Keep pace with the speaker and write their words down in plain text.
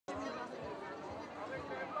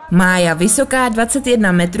Mája, vysoká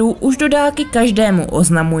 21 metrů, už do dálky každému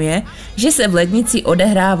oznamuje, že se v Lednici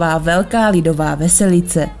odehrává velká lidová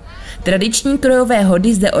veselice. Tradiční krojové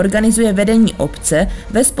hody zde organizuje vedení obce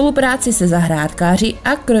ve spolupráci se zahrádkáři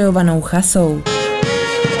a krojovanou chasou.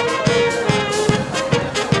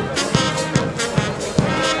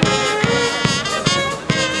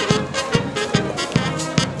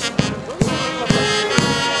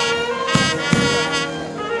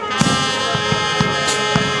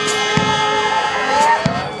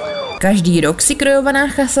 Každý rok si krojovaná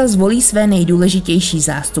chasa zvolí své nejdůležitější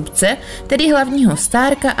zástupce, tedy hlavního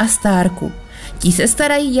stárka a stárku. Ti se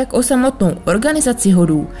starají jak o samotnou organizaci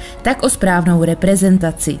hodů, tak o správnou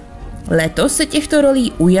reprezentaci. Letos se těchto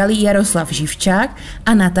rolí ujali Jaroslav Živčák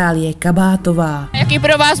a Natálie Kabátová. Jaký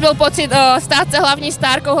pro vás byl pocit stát se hlavní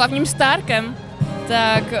stárkou, hlavním stárkem?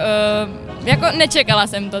 Tak jako nečekala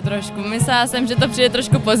jsem to trošku, myslela jsem, že to přijde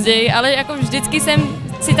trošku později, ale jako vždycky jsem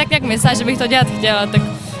si tak nějak myslela, že bych to dělat chtěla, tak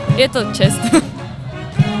je to čest.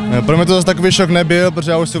 Pro mě to zase takový šok nebyl,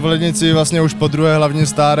 protože já už jsem v Lednici vlastně už po druhé hlavní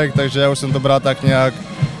stárek, takže já už jsem to bral tak nějak,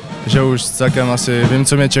 že už celkem asi vím,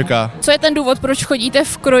 co mě čeká. Co je ten důvod, proč chodíte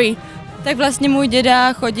v kroji? Tak vlastně můj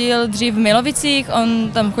děda chodil dřív v Milovicích, on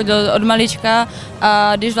tam chodil od malička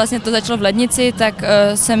a když vlastně to začalo v Lednici, tak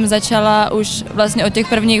jsem začala už vlastně od těch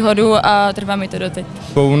prvních hodů a trvá mi to doteď.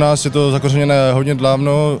 U nás je to zakořeněné hodně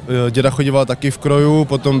dávno, děda chodíval taky v kroju,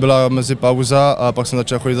 potom byla mezi pauza a pak jsem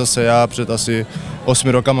začal chodit zase já před asi 8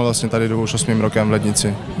 rokama, vlastně tady už 8. rokem v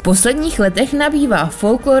Lednici. V posledních letech nabývá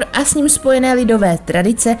folklor a s ním spojené lidové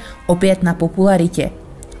tradice opět na popularitě.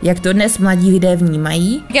 Jak to dnes mladí lidé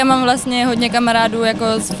vnímají? Já mám vlastně hodně kamarádů jako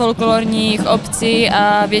z folklorních obcí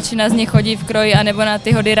a většina z nich chodí v kroji anebo na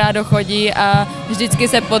ty hody rádo chodí a vždycky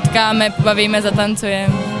se potkáme, pobavíme,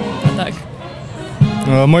 zatancujeme a tak.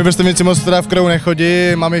 Moji vrstevníci moc teda v kroju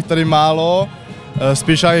nechodí, mám jich tady málo,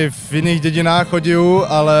 spíš i v jiných dědinách chodí,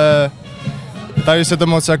 ale tady se to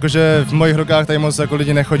moc, jakože v mojich rukách tady moc jako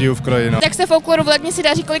lidi nechodí v kroji. No. Jak se folkloru v Lednici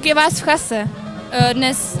daří, kolik je vás v chase?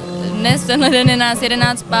 Dnes tenhle den je nás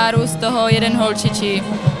 11 párů, z toho jeden holčičí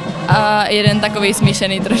a jeden takový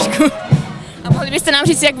smíšený trošku. A mohli byste nám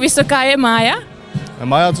říct, jak vysoká je Mája?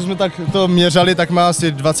 Mája, co jsme tak to měřali, tak má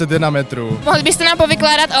asi 21 metrů. Mohli byste nám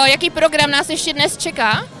povykládat, jaký program nás ještě dnes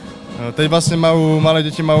čeká? Teď vlastně malé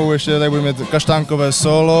děti ještě, tady budeme mít kaštánkové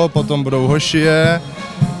solo, potom budou hošie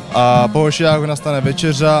a po hošiách nastane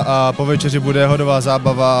večeře a po večeři bude hodová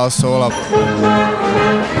zábava a sola.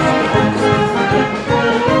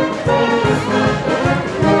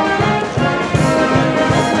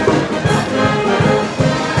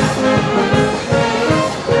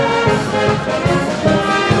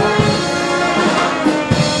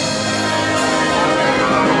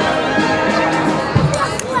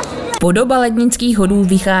 Podoba lednických hodů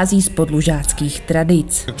vychází z podlužáckých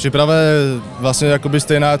tradic. Příprava je vlastně jakoby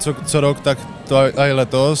stejná co rok, tak to i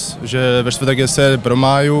letos, že ve čtvrtek je se pro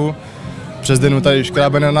Máju, přes den tady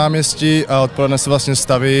škrábe na náměstí a odpoledne se vlastně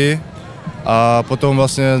staví a potom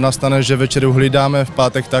vlastně nastane, že večer uhlídáme, v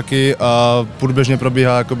pátek taky a průběžně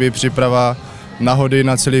probíhá jakoby příprava na hody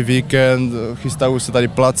na celý víkend, chystají se tady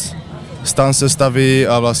plac. Stan se staví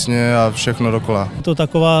a vlastně a všechno dokola. Je to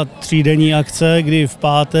taková třídenní akce, kdy v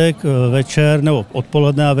pátek večer nebo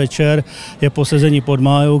odpoledne a večer je posezení pod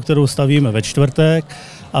Májou, kterou stavíme ve čtvrtek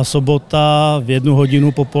a sobota v 1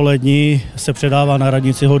 hodinu popolední se předává na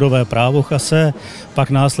radnici hodové právo chase, pak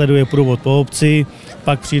následuje průvod po obci,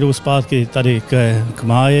 pak přijdou zpátky tady k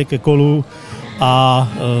Máji, ke kolu a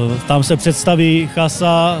tam se představí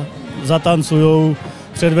chasa, zatancujou,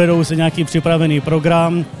 předvedou se nějaký připravený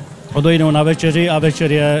program, odejdou na večeři a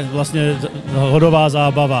večer je vlastně hodová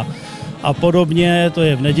zábava. A podobně to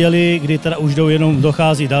je v neděli, kdy teda už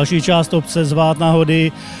dochází další část obce zvát na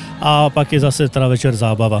hody a pak je zase teda večer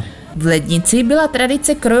zábava. V Lednici byla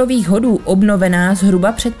tradice krojových hodů obnovená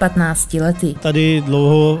zhruba před 15 lety. Tady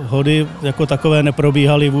dlouho hody jako takové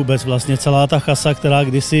neprobíhaly vůbec. Vlastně celá ta chasa, která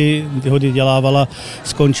kdysi ty hody dělávala,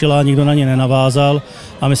 skončila, nikdo na ně nenavázal.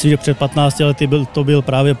 A myslím, že před 15 lety to byl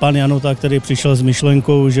právě pan Janota, který přišel s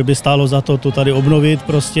myšlenkou, že by stálo za to tady obnovit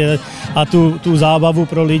prostě a tu zábavu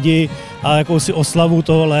pro lidi a jakousi oslavu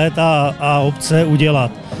toho léta a obce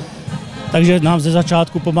udělat. Takže nám ze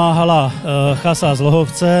začátku pomáhala chasa z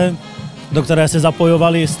Lohovce, do které se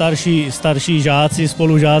zapojovali starší žáci,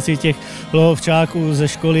 spolužáci těch lohovčáků ze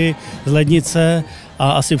školy z Lednice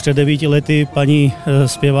a asi před 9 lety paní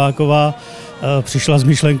zpěváková přišla s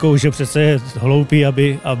myšlenkou, že přece je hloupý,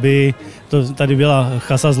 aby to tady byla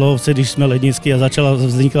chasa z Lohovce, když jsme lednický a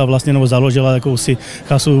vznikla vlastně, nebo založila jakousi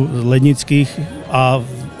chasu lednických a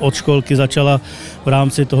od školky začala v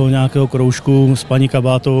rámci toho nějakého kroužku s paní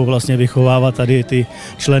Kabátovou vlastně vychovávat tady ty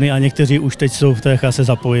členy a někteří už teď jsou v té chase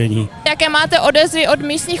zapojení. Jaké máte odezvy od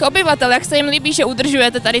místních obyvatel? Jak se jim líbí, že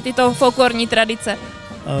udržujete tady tyto folklorní tradice?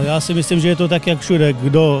 Já si myslím, že je to tak, jak všude.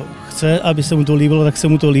 Kdo chce, aby se mu to líbilo, tak se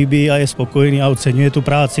mu to líbí a je spokojený a oceňuje tu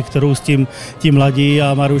práci, kterou s tím mladí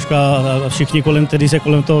a Maruška a všichni kolem, kteří se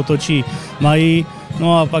kolem toho točí, mají.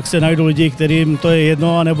 No a pak se najdou lidi, kterým to je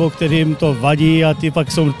jedno, anebo kterým to vadí a ty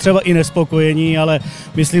pak jsou třeba i nespokojení, ale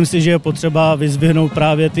myslím si, že je potřeba vyzdvihnout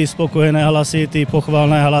právě ty spokojené hlasy, ty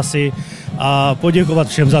pochvalné hlasy a poděkovat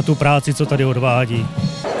všem za tu práci, co tady odvádí.